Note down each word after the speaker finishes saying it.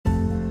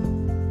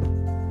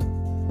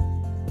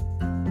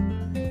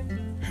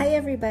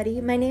everybody.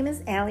 My name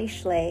is Allie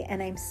Schley,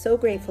 and I'm so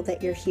grateful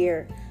that you're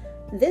here.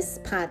 This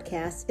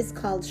podcast is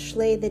called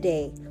Schley the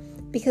Day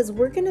because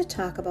we're going to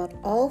talk about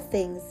all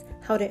things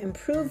how to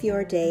improve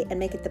your day and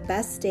make it the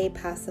best day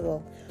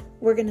possible.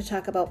 We're going to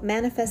talk about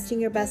manifesting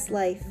your best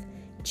life,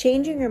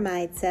 changing your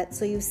mindset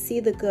so you see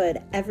the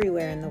good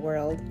everywhere in the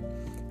world,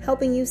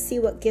 helping you see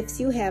what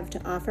gifts you have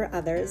to offer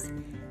others,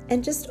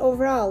 and just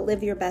overall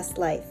live your best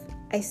life.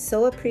 I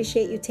so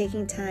appreciate you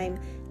taking time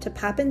to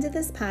pop into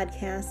this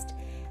podcast,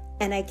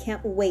 and I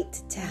can't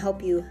wait to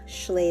help you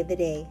schley the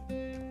day.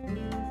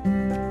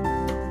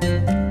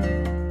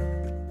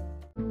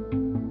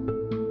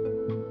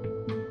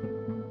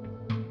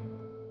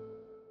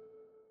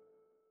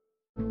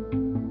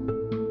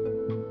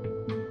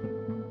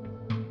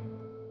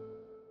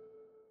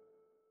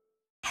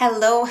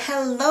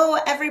 Hello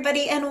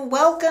everybody, and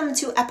welcome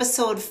to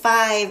episode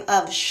 5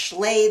 of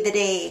Schley the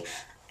Day.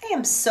 I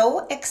am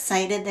so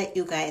excited that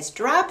you guys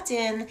dropped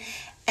in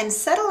and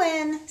settle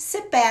in,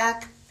 sit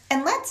back,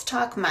 and let's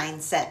talk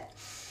mindset.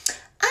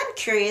 I'm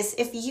curious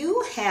if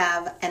you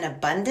have an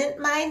abundant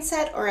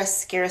mindset or a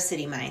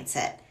scarcity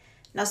mindset.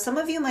 Now, some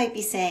of you might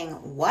be saying,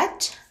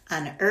 what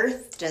on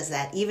earth does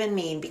that even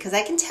mean? Because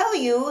I can tell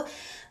you,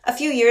 a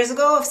few years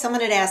ago, if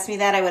someone had asked me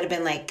that, I would have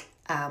been like,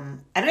 I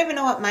don't even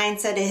know what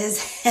mindset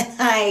is, and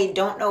I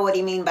don't know what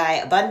you mean by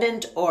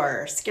abundant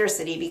or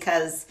scarcity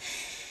because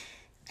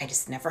I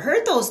just never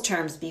heard those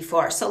terms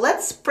before. So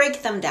let's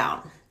break them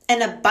down.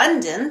 An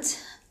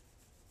abundant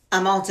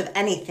amount of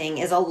anything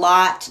is a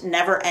lot,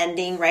 never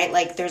ending, right?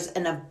 Like there's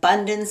an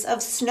abundance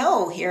of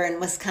snow here in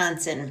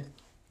Wisconsin.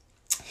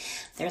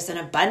 There's an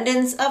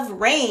abundance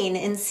of rain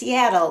in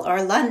Seattle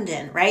or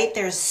London, right?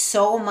 There's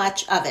so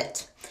much of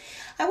it.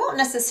 I won't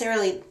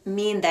necessarily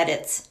mean that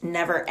it's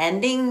never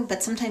ending,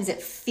 but sometimes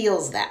it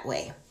feels that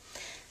way.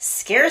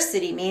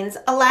 Scarcity means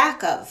a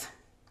lack of.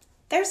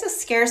 There's a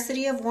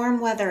scarcity of warm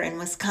weather in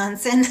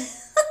Wisconsin.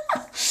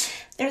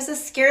 There's a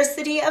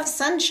scarcity of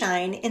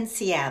sunshine in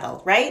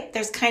Seattle, right?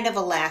 There's kind of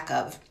a lack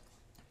of.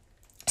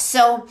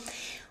 So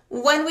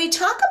when we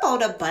talk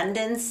about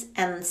abundance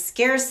and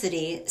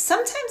scarcity,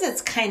 sometimes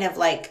it's kind of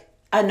like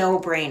a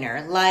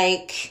no-brainer.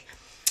 Like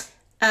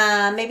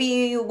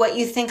maybe what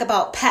you think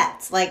about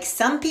pets. Like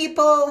some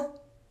people,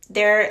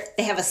 they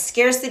have a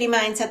scarcity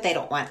mindset. They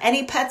don't want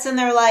any pets in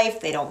their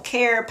life. They don't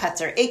care.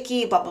 Pets are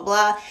icky, blah, blah,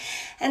 blah.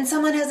 And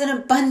someone has an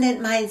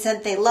abundant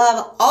mindset. They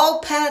love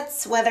all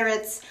pets, whether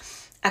it's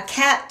a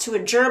cat to a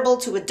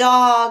gerbil to a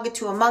dog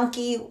to a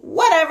monkey,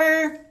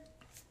 whatever.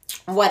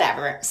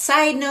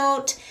 Side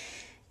note,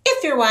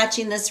 if you're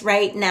watching this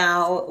right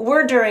now,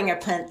 we're during a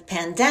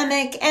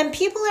pandemic and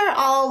people are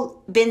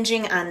all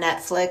binging on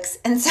Netflix.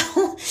 And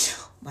so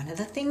one of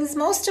the things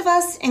most of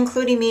us,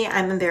 including me,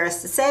 I'm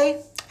embarrassed to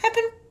say, have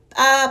been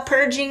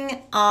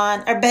binging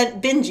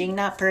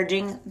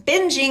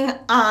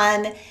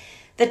on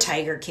The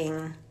Tiger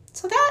King.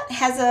 So that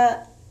has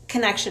a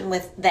connection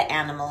with the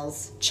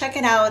animals. Check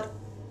it out.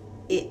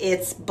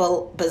 It's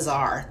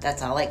bizarre.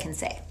 That's all I can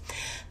say.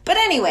 But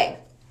anyway,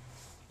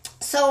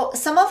 so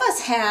some of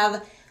us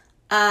have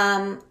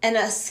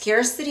a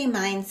scarcity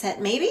mindset,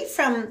 maybe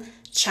from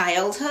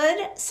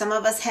childhood. Some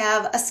of us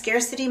have a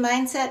scarcity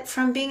mindset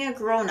from being a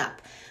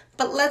grown-up.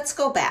 But let's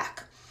go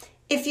back.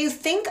 If you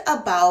think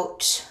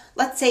about,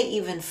 let's say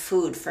even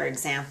food, for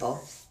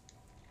example.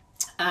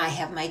 I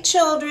have my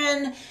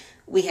children.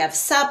 We have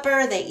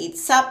supper, they eat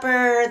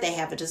supper, they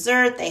have a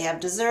dessert, they have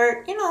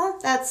dessert.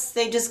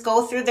 They just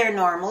go through their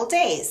normal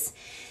days.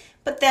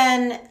 But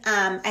then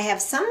I have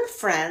some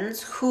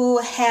friends who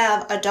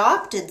have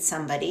adopted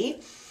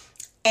somebody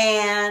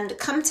and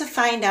come to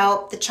find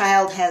out the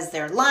child has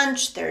their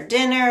lunch, their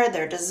dinner,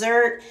 their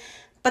dessert.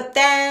 But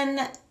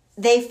then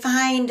they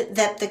find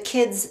that the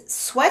kids'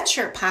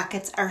 sweatshirt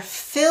pockets are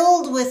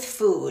filled with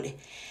food.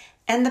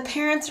 And the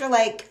parents are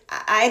like,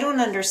 I don't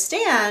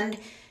understand.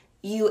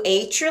 You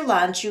ate your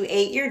lunch, you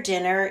ate your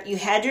dinner, you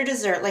had your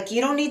dessert. Like,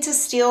 you don't need to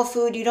steal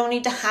food. You don't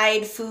need to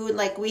hide food.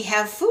 Like, we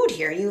have food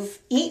here. You've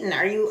eaten.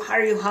 Are you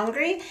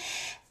hungry?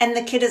 And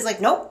the kid is like,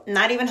 nope,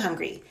 not even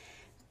hungry.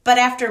 But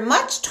after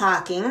much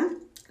talking,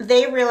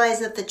 they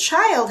realized that the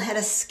child had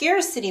a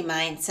scarcity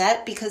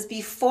mindset because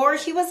before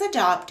he was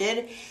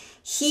adopted,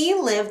 he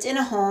lived in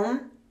a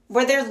home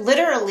where there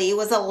literally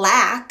was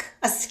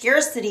a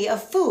scarcity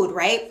of food,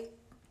 right?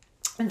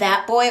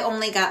 That boy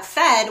only got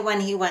fed when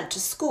he went to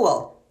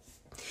school.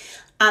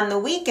 On the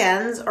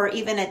weekends or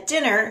even at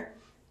dinner,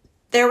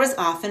 there was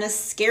often a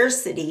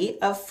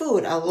scarcity of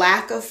food, a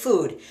lack of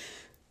food.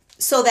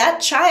 So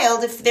that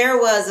child, if there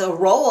was a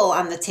roll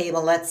on the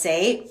table, let's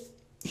say,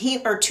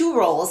 or 2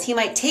 rolls, he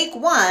might take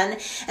one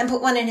and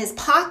put one in his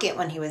pocket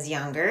when he was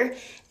younger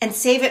and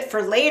save it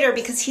for later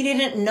because he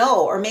didn't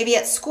know. Or maybe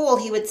at school,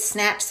 he would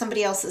snatch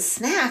somebody else's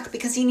snack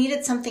because he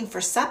needed something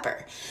for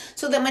supper.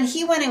 So that when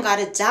he went and got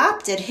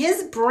adopted,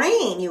 his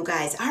brain, you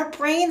guys, our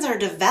brains are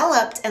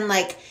developed and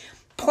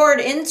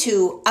poured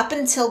into up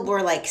until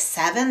we're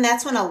 7.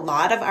 That's when a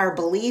lot of our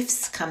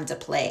beliefs come to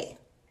play.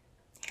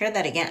 Hear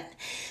that again.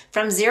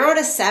 From 0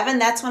 to 7,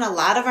 that's when a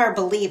lot of our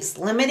beliefs,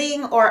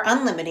 limiting or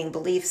unlimiting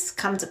beliefs,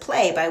 come to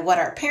play by what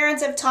our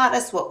parents have taught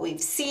us, what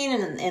we've seen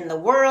in the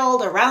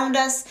world around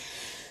us.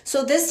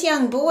 So this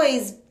young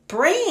boy's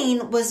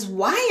brain was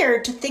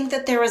wired to think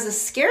that there was a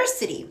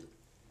scarcity.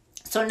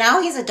 So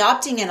now he's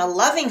adopting in a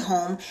loving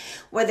home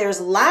where there's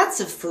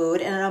lots of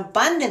food and an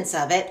abundance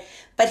of it,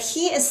 but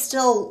he is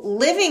still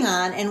living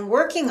on and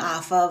working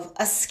off of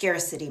a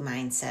scarcity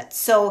mindset.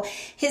 So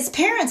his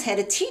parents had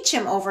to teach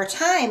him over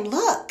time,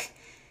 look,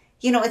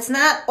 it's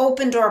not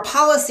open door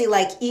policy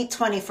like eat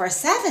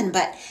 24/7,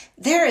 but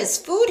there is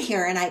food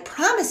here and I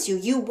promise you,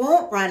 you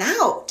won't run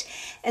out.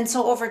 And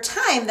so over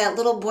time, that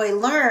little boy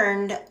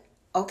learned,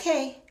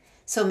 okay,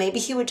 so maybe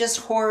he would just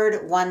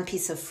hoard one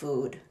piece of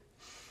food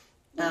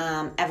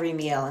every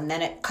meal, and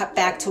then it cut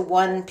back to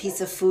one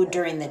piece of food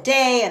during the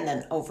day, and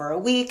then over a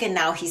week, and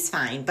now he's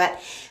fine. But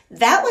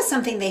that was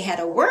something they had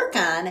to work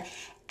on.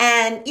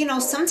 And,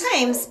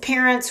 sometimes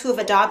parents who have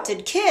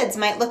adopted kids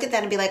might look at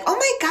that and be like, oh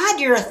my God,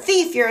 you're a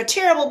thief, you're a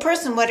terrible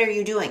person, what are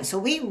you doing? So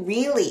we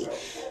really,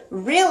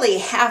 really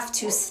have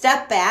to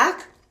step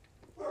back,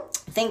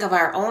 think of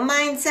our own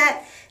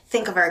mindset,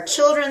 think of our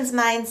children's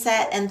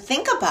mindset, and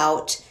think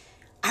about,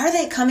 are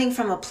they coming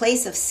from a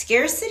place of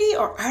scarcity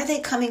or are they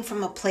coming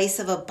from a place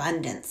of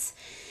abundance?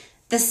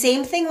 The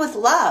same thing with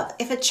love.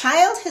 If a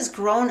child has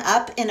grown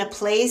up in a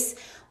place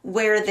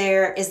where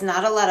there is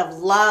not a lot of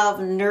love,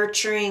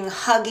 nurturing,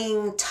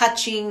 hugging,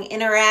 touching,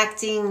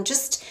 interacting,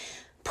 just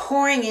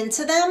pouring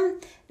into them,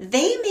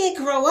 they may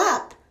grow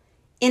up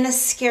in a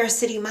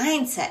scarcity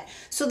mindset.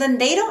 So then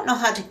they don't know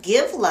how to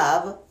give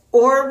love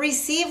or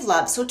receive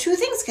love. So two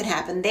things could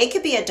happen. They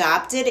could be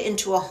adopted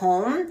into a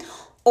home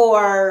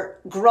or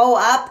grow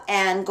up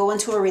and go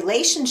into a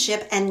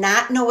relationship and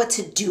not know what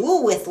to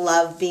do with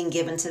love being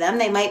given to them.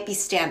 They might be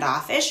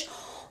standoffish,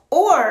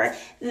 or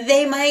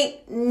they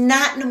might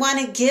not want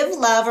to give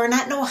love or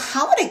not know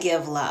how to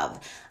give love.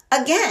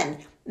 Again,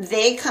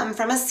 they come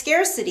from a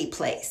scarcity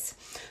place.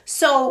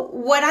 So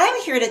what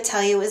I'm here to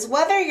tell you is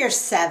whether you're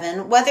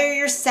 7, whether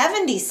you're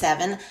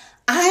 77,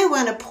 I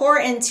want to pour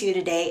into you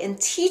today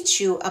and teach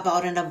you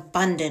about an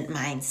abundant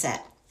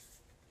mindset.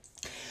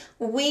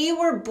 We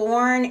were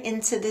born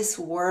into this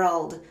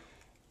world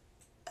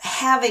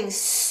having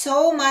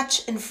so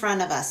much in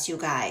front of us, you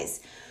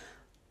guys.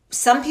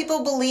 Some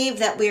people believe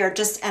that we are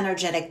just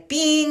energetic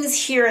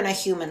beings here in a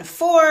human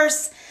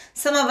force.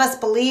 Some of us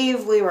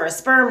believe we were a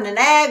sperm and an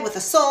egg with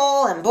a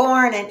soul and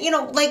born. And,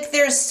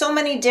 there's so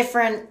many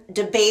different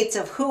debates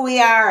of who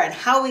we are and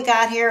how we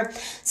got here.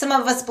 Some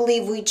of us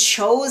believe we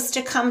chose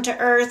to come to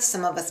earth.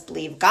 Some of us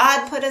believe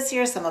God put us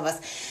here. Some of us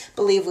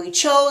believe we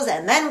chose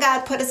and then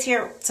God put us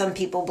here. Some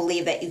people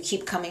believe that you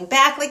keep coming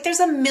back. There's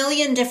a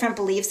million different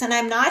beliefs, and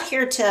I'm not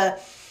here to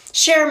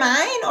share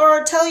mine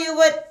or tell you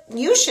what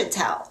you should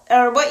tell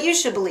or what you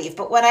should believe.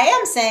 But what I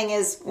am saying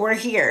is we're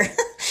here.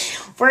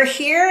 We're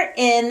here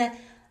in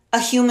a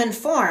human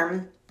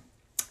form.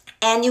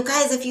 And you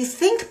guys, if you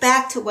think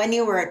back to when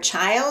you were a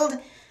child,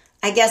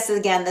 I guess,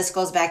 again, this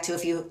goes back to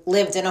if you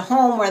lived in a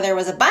home where there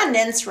was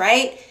abundance,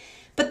 right?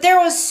 But there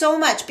was so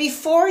much.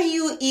 Before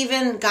you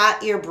even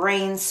got your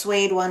brain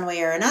swayed one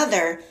way or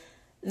another,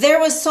 there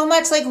was so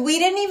much, we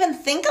didn't even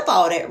think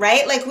about it,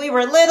 right? We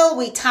were little,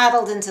 we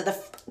toddled into the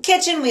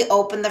kitchen, we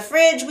opened the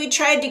fridge, we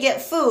tried to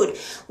get food,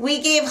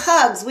 we gave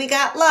hugs, we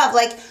got love.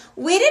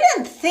 We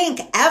didn't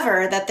think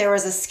ever that there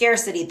was a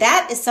scarcity.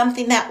 That is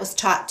something that was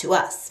taught to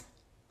us.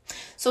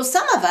 So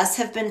some of us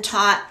have been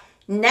taught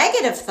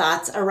negative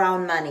thoughts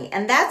around money.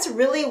 And that's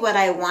really what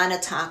I want to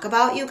talk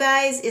about, you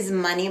guys, is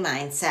money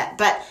mindset.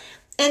 But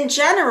in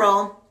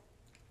general,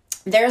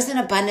 there's an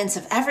abundance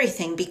of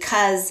everything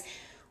because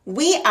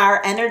we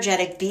are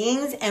energetic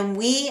beings and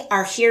we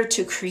are here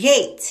to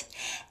create.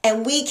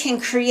 And we can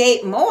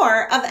create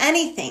more of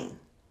anything.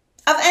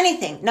 Of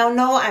anything. Now,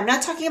 no, I'm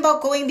not talking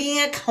about being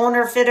a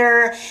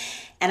counterfeiter.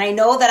 And I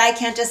know that I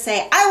can't just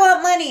say, I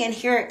want money and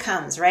here it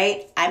comes,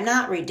 right? I'm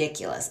not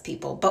ridiculous,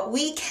 people. But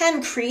we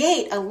can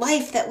create a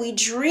life that we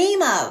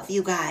dream of,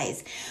 you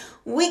guys.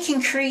 We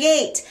can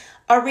create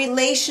a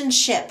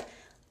relationship.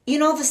 You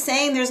know the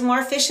saying, there's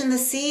more fish in the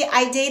sea?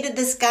 I dated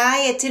this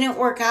guy, it didn't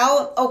work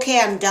out. Okay,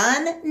 I'm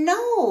done.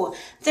 No,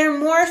 there are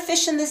more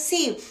fish in the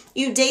sea.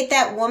 You date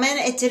that woman,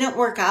 it didn't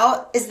work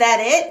out. Is that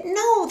it?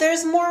 No,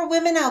 there's more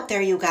women out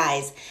there, you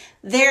guys.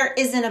 There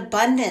is an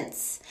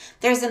abundance.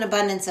 There's an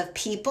abundance of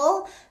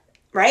people,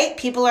 right?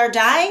 People are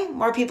dying,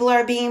 more people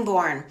are being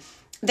born.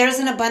 There's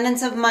an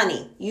abundance of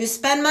money. You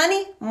spend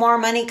money, more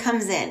money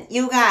comes in.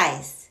 You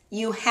guys,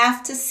 you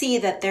have to see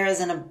that there is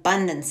an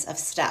abundance of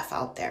stuff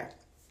out there.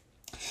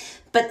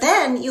 But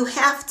then you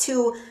have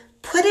to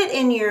put it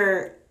in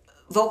your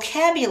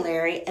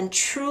vocabulary and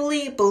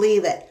truly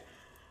believe it.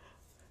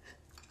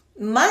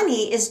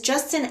 Money is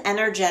just an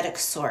energetic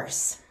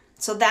source.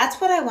 So that's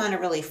what I want to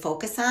really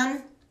focus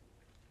on.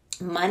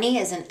 Money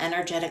is an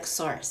energetic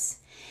source.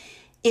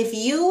 If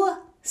you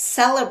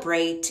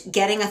celebrate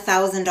getting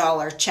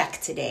 $1,000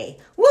 check today,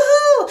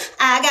 woohoo!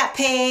 I got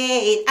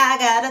paid. I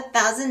got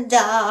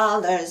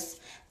 $1,000.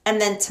 And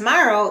then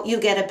tomorrow you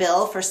get a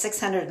bill for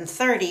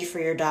 $630 for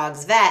your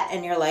dog's vet.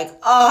 And you're like,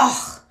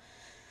 oh,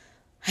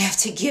 I have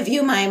to give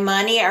you my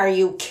money. Are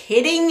you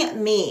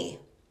kidding me?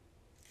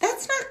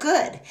 That's not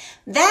good.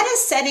 That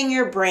is setting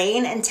your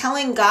brain and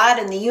telling God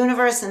and the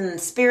universe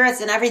and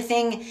spirits and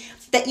everything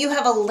that you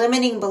have a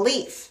limiting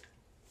belief.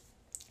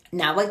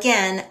 Now,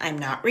 again, I'm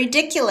not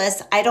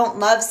ridiculous. I don't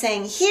love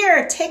saying,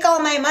 here, take all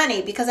my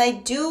money, because I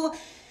do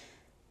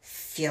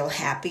feel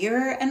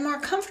happier and more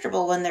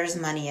comfortable when there's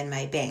money in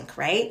my bank,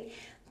 right?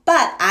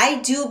 But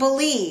I do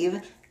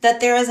believe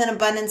that there is an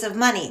abundance of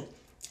money.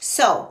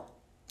 So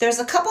there's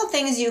a couple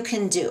things you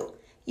can do.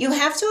 You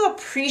have to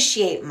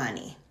appreciate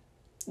money.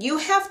 You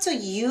have to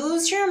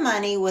use your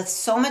money with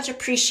so much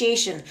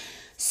appreciation.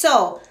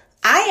 So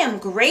I am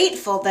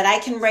grateful that I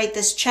can write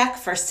this check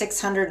for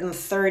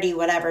 $630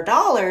 whatever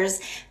dollars,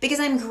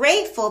 because I'm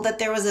grateful that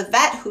there was a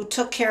vet who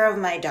took care of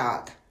my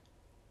dog.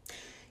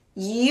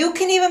 You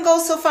can even go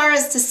so far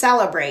as to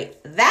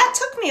celebrate. That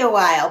took me a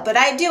while, but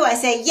I do. I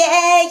say,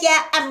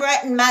 yeah, I'm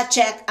writing my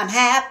check. I'm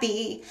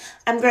happy.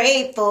 I'm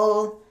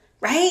grateful,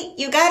 right?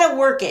 You got to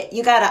work it.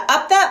 You got to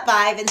up that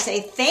vibe and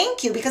say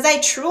thank you, because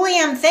I truly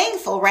am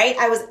thankful, right?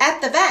 I was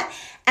at the vet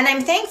and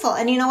I'm thankful.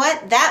 And you know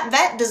what? That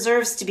vet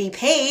deserves to be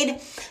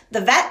paid. The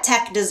vet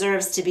tech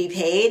deserves to be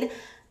paid.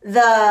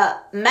 The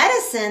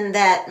medicine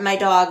that my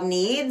dog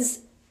needs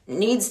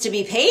to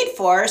be paid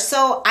for.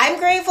 So I'm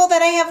grateful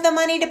that I have the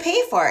money to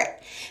pay for it.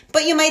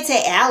 But you might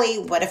say, Allie,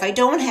 what if I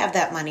don't have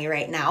that money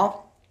right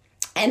now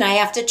and I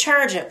have to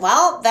charge it?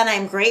 Well, then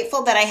I'm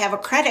grateful that I have a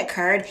credit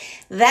card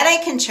that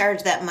I can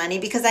charge that money,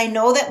 because I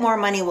know that more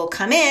money will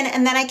come in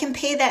and then I can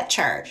pay that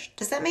charge.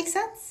 Does that make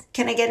sense?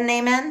 Can I get an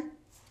amen?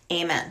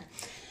 Amen.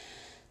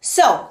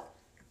 So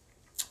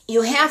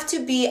you have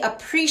to be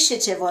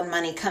appreciative when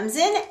money comes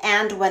in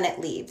and when it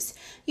leaves.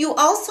 You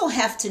also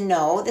have to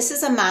know, this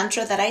is a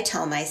mantra that I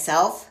tell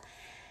myself,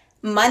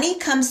 money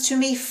comes to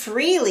me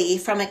freely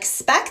from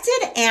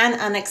expected and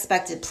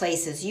unexpected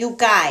places. You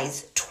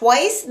guys,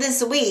 twice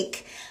this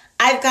week,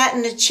 I've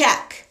gotten a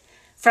check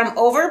from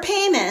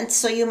overpayment.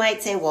 So you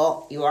might say,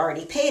 well, you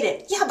already paid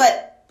it. Yeah,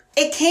 but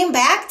it came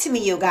back to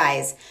me, you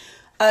guys.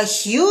 A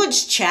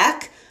huge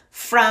check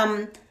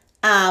from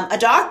a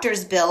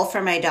doctor's bill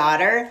for my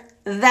daughter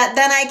that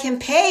then I can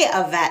pay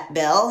a vet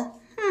bill.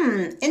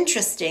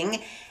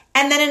 Interesting.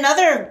 And then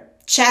another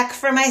check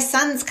for my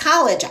son's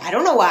college. I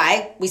don't know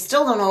why. We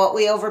still don't know what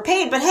we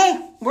overpaid, but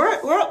hey,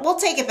 we'll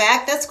take it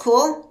back. That's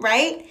cool,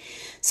 right?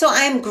 So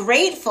I'm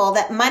grateful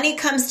that money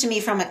comes to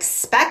me from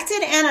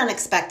expected and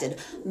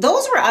unexpected.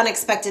 Those were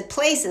unexpected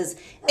places.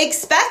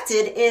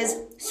 Expected is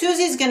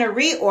Susie's going to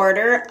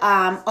reorder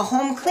a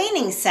home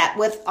cleaning set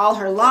with all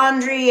her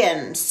laundry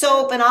and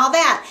soap and all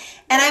that.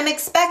 And I'm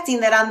expecting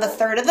that on the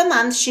 3rd of the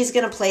month, she's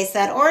going to place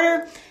that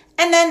order.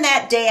 And then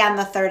that day on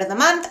the 3rd of the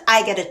month,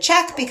 I get a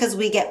check, because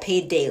we get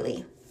paid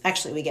daily.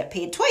 Actually, we get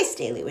paid twice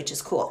daily, which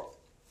is cool.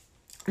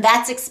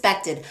 That's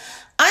expected.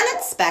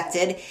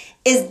 Unexpected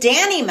is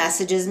Danny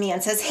messages me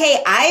and says,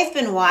 hey, I've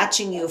been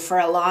watching you for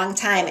a long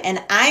time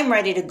and I'm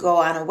ready to go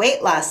on a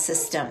weight loss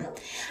system.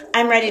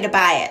 I'm ready to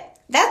buy it.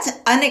 That's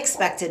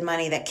unexpected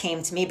money that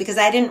came to me because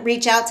I didn't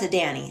reach out to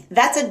Danny.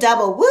 That's a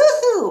double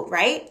woohoo,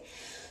 right?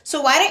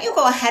 So why don't you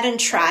go ahead and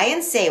try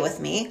and say with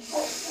me,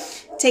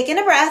 take in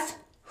a breath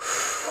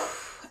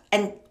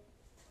and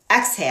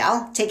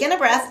exhale. Take in a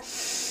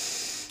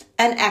breath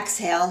and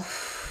exhale.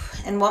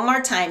 And one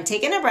more time,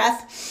 take in a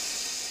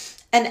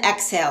breath and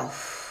exhale.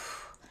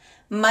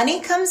 Money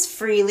comes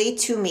freely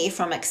to me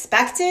from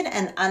expected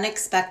and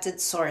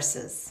unexpected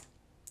sources.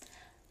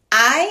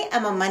 I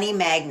am a money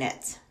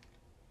magnet.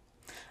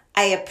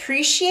 I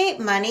appreciate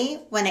money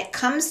when it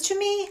comes to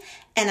me,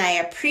 and I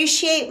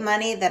appreciate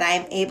money that I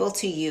am able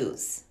to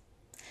use.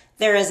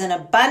 There is an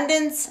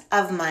abundance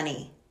of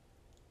money.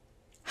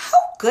 How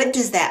good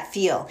does that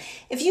feel?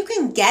 If you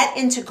can get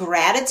into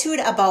gratitude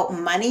about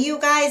money, you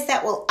guys,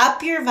 that will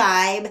up your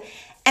vibe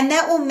and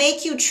that will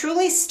make you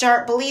truly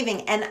start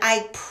believing. And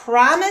I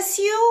promise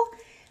you,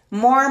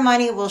 more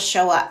money will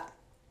show up.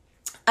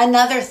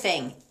 Another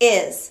thing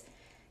is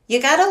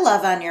you got to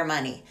love on your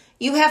money.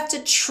 You have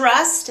to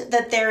trust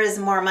that there is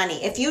more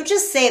money. If you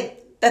just say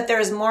that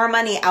there's more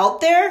money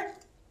out there,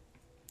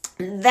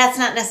 that's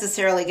not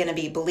necessarily going to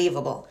be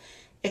believable.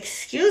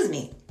 Excuse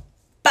me.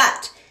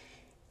 But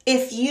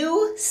if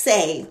you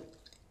say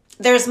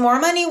there's more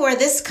money where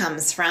this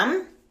comes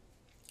from,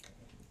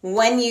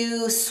 when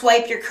you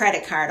swipe your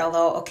credit card,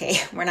 although, okay,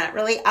 we're not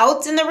really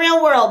out in the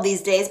real world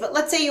these days, but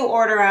let's say you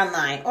order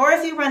online, or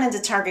if you run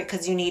into Target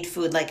because you need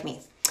food like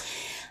me.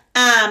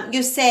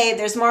 You say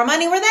there's more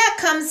money where that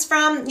comes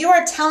from. You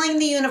are telling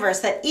the universe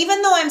that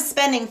even though I'm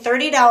spending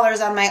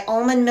 $30 on my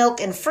almond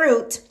milk and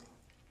fruit,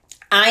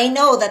 I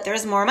know that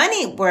there's more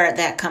money where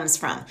that comes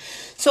from.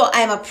 So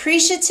I'm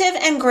appreciative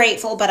and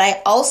grateful, but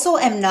I also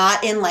am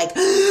not in like,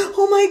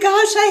 oh my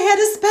gosh, I had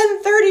to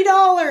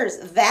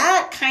spend $30.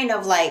 That kind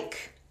of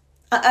like,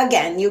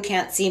 again, you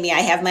can't see me. I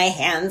have my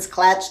hands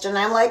clutched and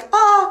I'm like,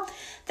 oh,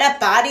 that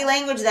body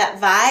language, that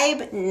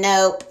vibe,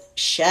 nope,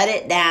 shut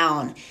it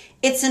down.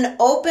 It's an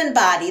open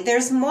body.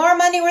 There's more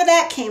money where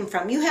that came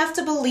from. You have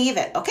to believe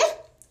it, okay?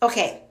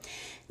 Okay.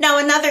 Now,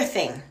 another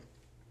thing.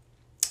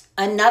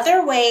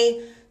 Another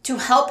way to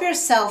help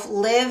yourself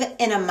live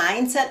in a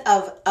mindset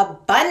of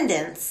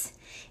abundance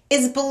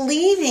is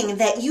believing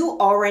that you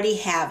already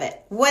have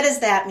it. What does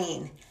that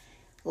mean?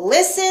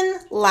 Listen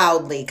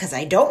loudly, because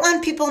I don't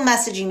want people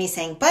messaging me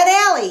saying, but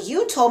Allie,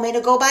 you told me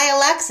to go buy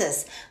a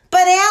Lexus.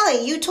 But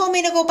Allie, you told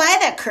me to go buy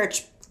that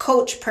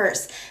Coach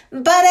purse.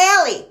 But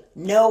Allie,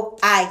 no,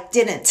 I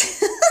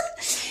didn't.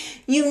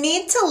 You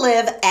need to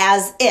live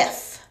as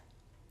if.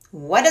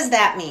 What does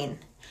that mean?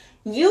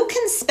 You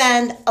can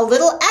spend a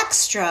little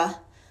extra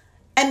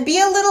and be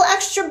a little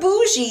extra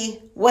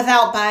bougie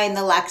without buying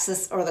the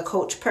Lexus or the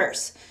Coach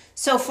purse.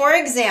 So for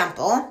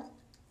example,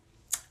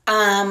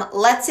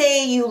 let's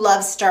say you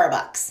love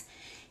Starbucks.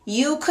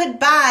 You could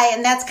buy,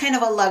 and that's kind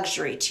of a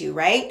luxury too,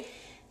 right?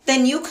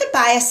 Then you could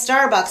buy a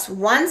Starbucks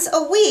once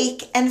a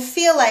week and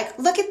feel like,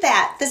 look at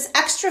that, this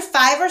extra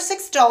 $5 or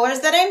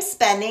 $6 that I'm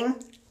spending,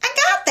 I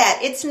got that.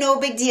 It's no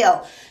big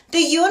deal. The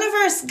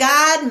universe,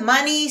 God,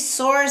 money,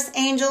 source,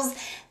 angels,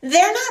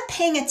 they're not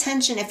paying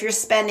attention if you're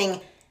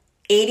spending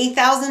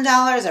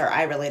 $80,000, or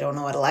I really don't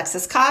know what a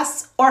Lexus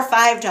costs, or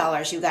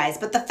 $5, you guys.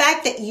 But the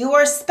fact that you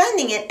are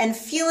spending it and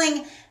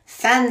feeling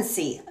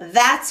fancy,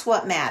 that's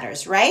what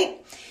matters,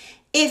 right?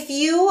 If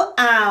you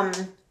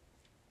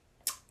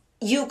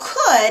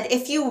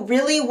if you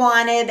really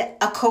wanted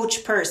a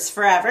Coach purse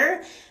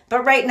forever,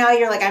 but right now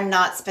you're like, I'm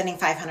not spending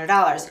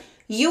 $500.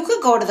 You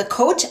could go to the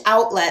Coach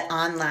outlet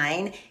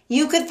online.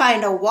 You could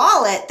find a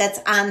wallet that's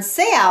on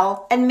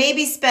sale and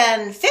maybe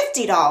spend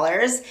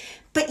 $50.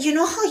 But you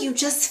know how you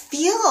just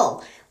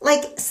feel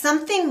like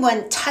something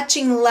when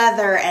touching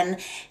leather and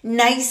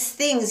nice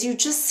things, you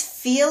just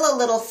feel a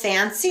little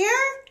fancier?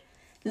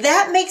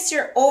 That makes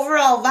your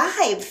overall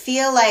vibe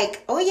feel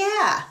like, oh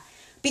yeah,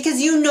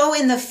 because you know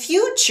in the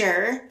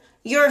future,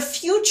 your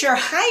future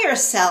higher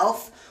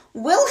self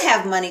will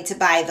have money to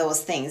buy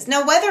those things.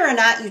 Now, whether or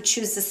not you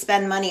choose to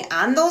spend money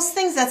on those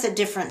things, that's a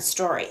different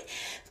story.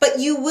 But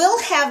you will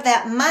have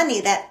that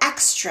money, that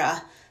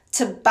extra,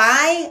 to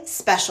buy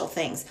special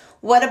things.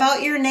 What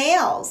about your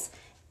nails?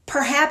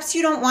 Perhaps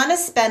you don't want to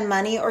spend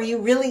money, or you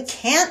really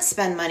can't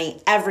spend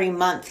money every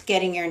month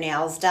getting your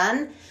nails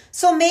done.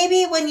 So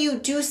maybe when you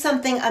do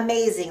something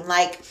amazing,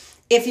 like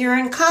if you're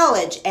in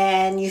college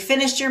and you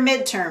finished your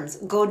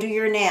midterms, go do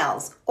your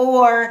nails.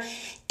 Or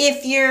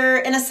if you're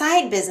in a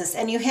side business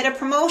and you hit a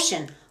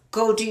promotion,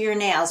 go do your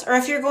nails. Or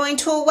if you're going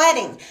to a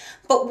wedding.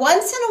 But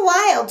once in a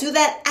while, do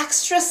that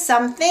extra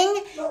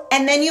something,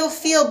 and then you'll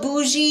feel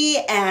bougie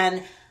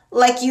and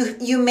like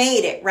you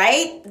made it,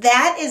 right?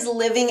 That is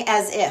living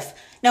as if.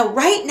 Now,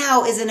 right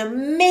now is an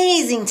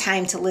amazing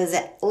time to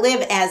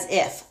live as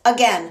if.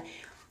 Again,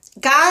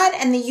 God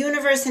and the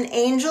universe and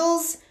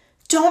angels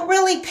don't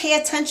really pay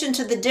attention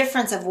to the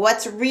difference of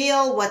what's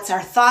real, what's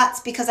our thoughts,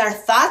 because our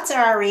thoughts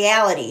are our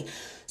reality.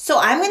 So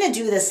I'm going to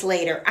do this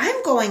later.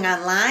 I'm going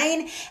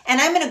online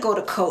and I'm going to go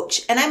to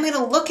Coach and I'm going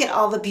to look at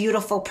all the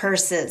beautiful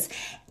purses,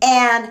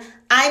 and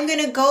I'm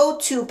going to go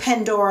to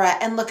Pandora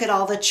and look at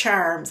all the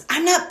charms.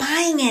 I'm not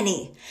buying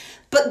any,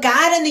 but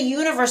God and the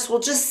universe will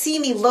just see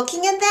me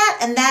looking at that,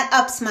 and that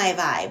ups my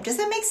vibe. Does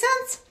that make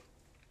sense?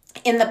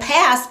 In the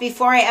past,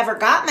 before I ever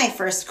got my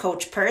first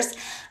Coach purse,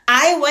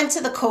 I went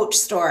to the Coach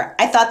store.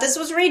 I thought this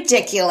was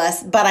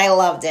ridiculous, but I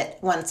loved it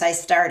once I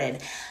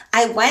started.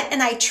 I went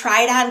and I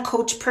tried on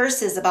Coach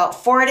purses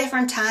about 4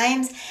 different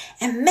times,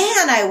 and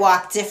man, I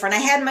walked different. I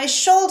had my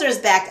shoulders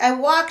back. I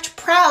walked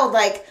proud,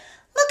 like,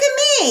 look at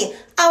me.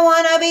 I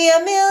want to be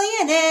a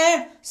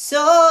millionaire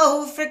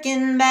so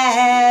freaking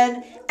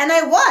bad. And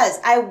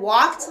I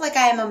walked like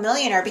I am a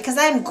millionaire because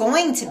I'm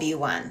going to be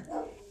one.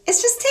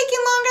 It's just taking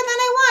longer than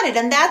I wanted,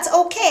 and that's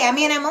okay. I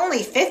mean, I'm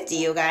only 50,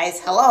 you guys.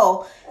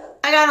 Hello.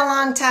 I got a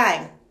long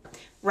time,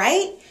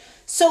 right?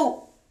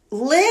 So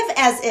live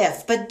as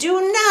if, but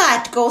do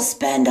not go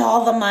spend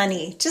all the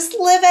money. Just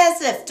live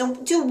as if.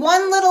 Don't do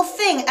one little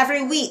thing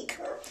every week.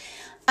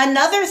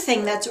 Another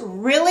thing that's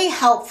really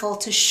helpful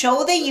to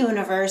show the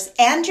universe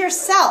and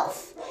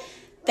yourself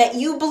that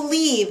you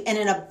believe in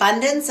an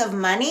abundance of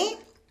money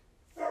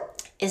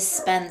is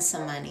spend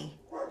some money.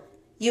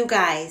 You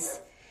guys,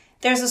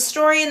 there's a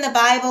story in the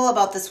Bible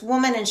about this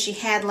woman, and she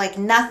had like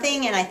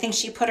nothing, and I think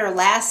she put her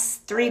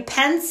last 3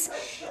 pence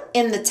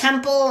in the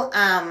temple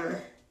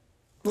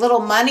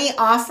little money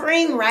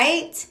offering,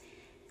 right?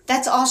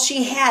 That's all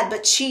she had,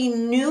 but she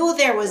knew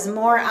there was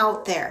more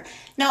out there.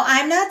 Now,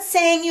 I'm not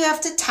saying you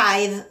have to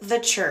tithe the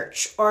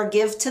church or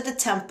give to the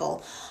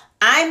temple.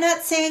 I'm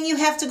not saying you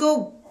have to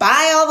go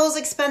buy all those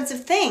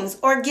expensive things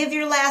or give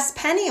your last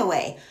penny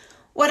away.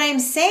 What I'm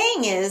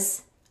saying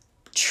is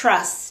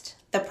trust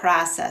the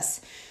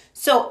process.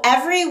 So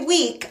every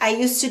week I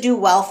used to do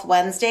Wealth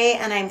Wednesday,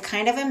 and I'm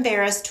kind of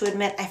embarrassed to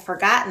admit I've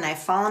forgotten. I've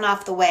fallen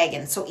off the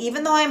wagon. So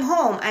even though I'm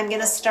home, I'm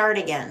going to start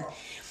again.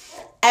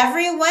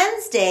 Every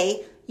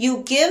Wednesday,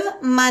 you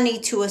give money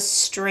to a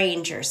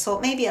stranger. So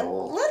it may be a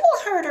little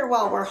harder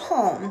while we're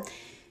home.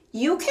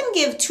 You can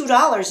give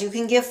 $2. You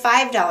can give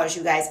 $5,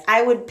 you guys.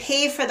 I would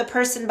pay for the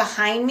person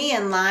behind me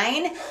in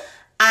line.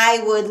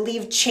 I would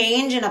leave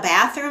change in a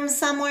bathroom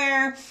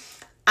somewhere.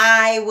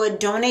 I would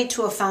donate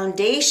to a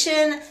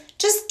foundation.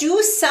 Just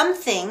do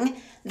something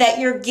that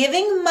you're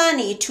giving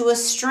money to a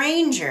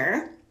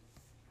stranger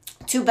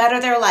to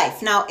better their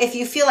life. Now, if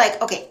you feel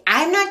like, okay,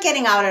 I'm not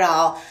getting out at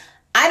all,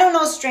 I don't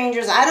know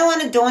strangers, I don't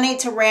want to donate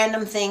to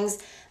random things,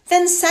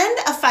 then send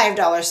a $5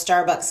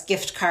 Starbucks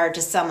gift card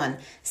to someone.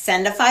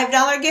 Send a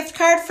 $5 gift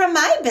card from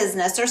my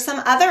business or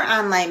some other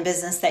online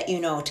business that you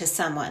know to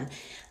someone.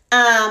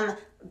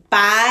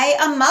 Buy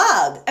a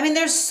mug. I mean,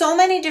 there's so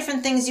many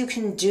different things you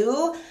can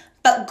do,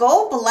 but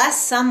go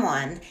bless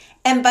someone.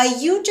 And by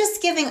you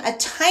just giving a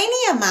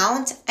tiny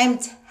amount, I'm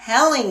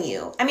telling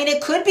you, I mean,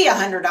 it could be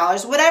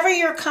 $100, whatever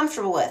you're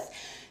comfortable with.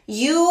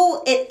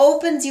 It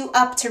opens you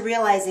up to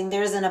realizing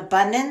there's an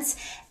abundance.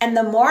 And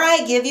the more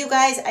I give you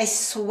guys, I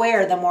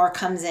swear the more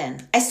comes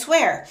in. I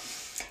swear.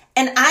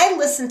 And I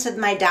listen to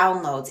my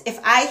downloads. If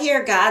I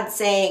hear God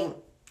saying,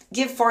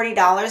 give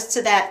 $40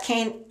 to that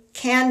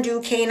Can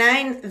Do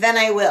Canine, then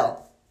I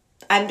will.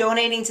 I'm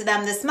donating to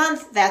them this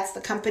month. That's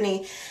the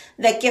company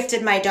that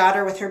gifted my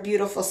daughter with her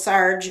beautiful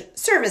Sarge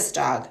service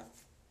dog.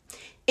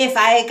 If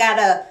I got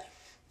a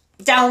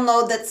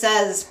download that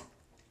says,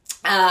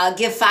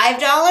 give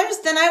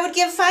 $5, then I would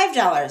give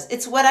 $5.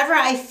 It's whatever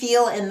I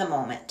feel in the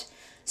moment.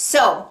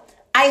 So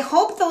I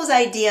hope those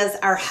ideas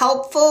are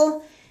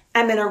helpful.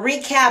 I'm going to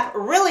recap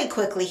really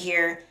quickly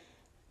here.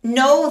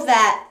 Know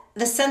that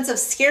the sense of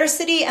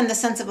scarcity and the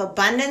sense of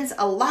abundance,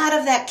 a lot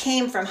of that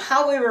came from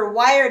how we were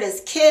wired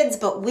as kids,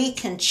 but we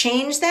can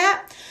change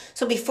that.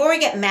 So before we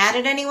get mad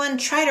at anyone,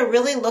 try to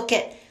really look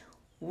at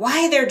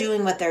why they're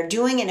doing what they're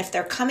doing. And if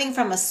they're coming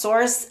from a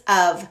source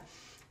of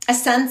a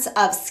sense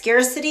of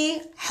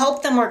scarcity,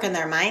 help them work on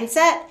their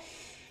mindset.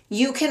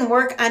 You can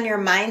work on your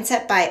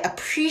mindset by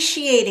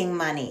appreciating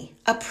money,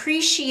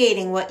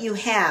 appreciating what you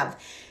have.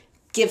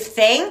 Give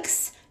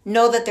thanks.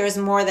 Know that there's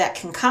more that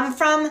can come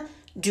from.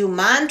 Do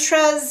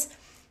mantras.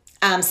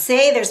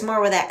 Say there's more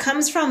where that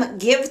comes from.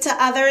 Give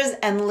to others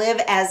and live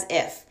as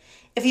if.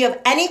 If you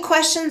have any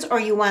questions or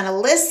you want a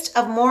list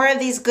of more of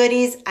these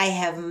goodies, I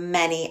have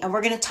many. And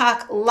we're going to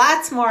talk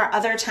lots more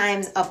other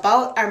times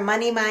about our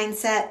money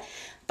mindset.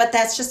 But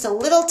that's just a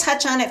little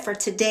touch on it for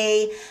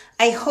today.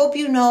 I hope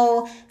you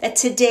know that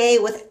today,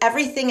 with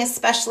everything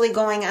especially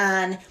going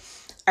on,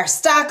 our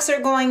stocks are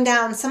going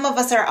down. Some of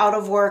us are out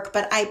of work,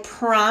 but I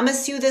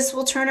promise you this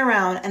will turn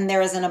around and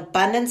there is an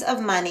abundance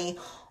of money.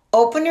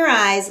 Open your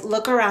eyes,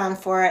 look around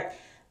for it.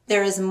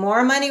 There is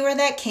more money where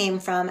that came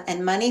from,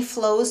 and money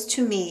flows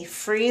to me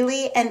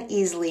freely and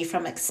easily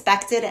from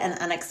expected and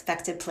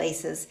unexpected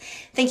places.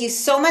 Thank you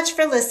so much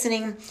for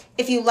listening.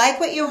 If you like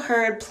what you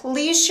heard,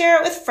 please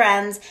share it with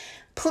friends.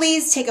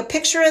 Please take a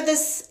picture of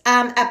this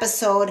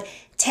episode.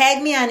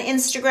 Tag me on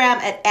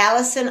Instagram at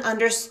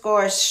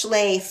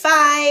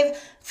Allison_Schley5.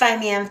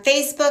 Find me on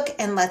Facebook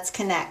and let's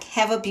connect.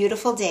 Have a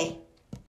beautiful day.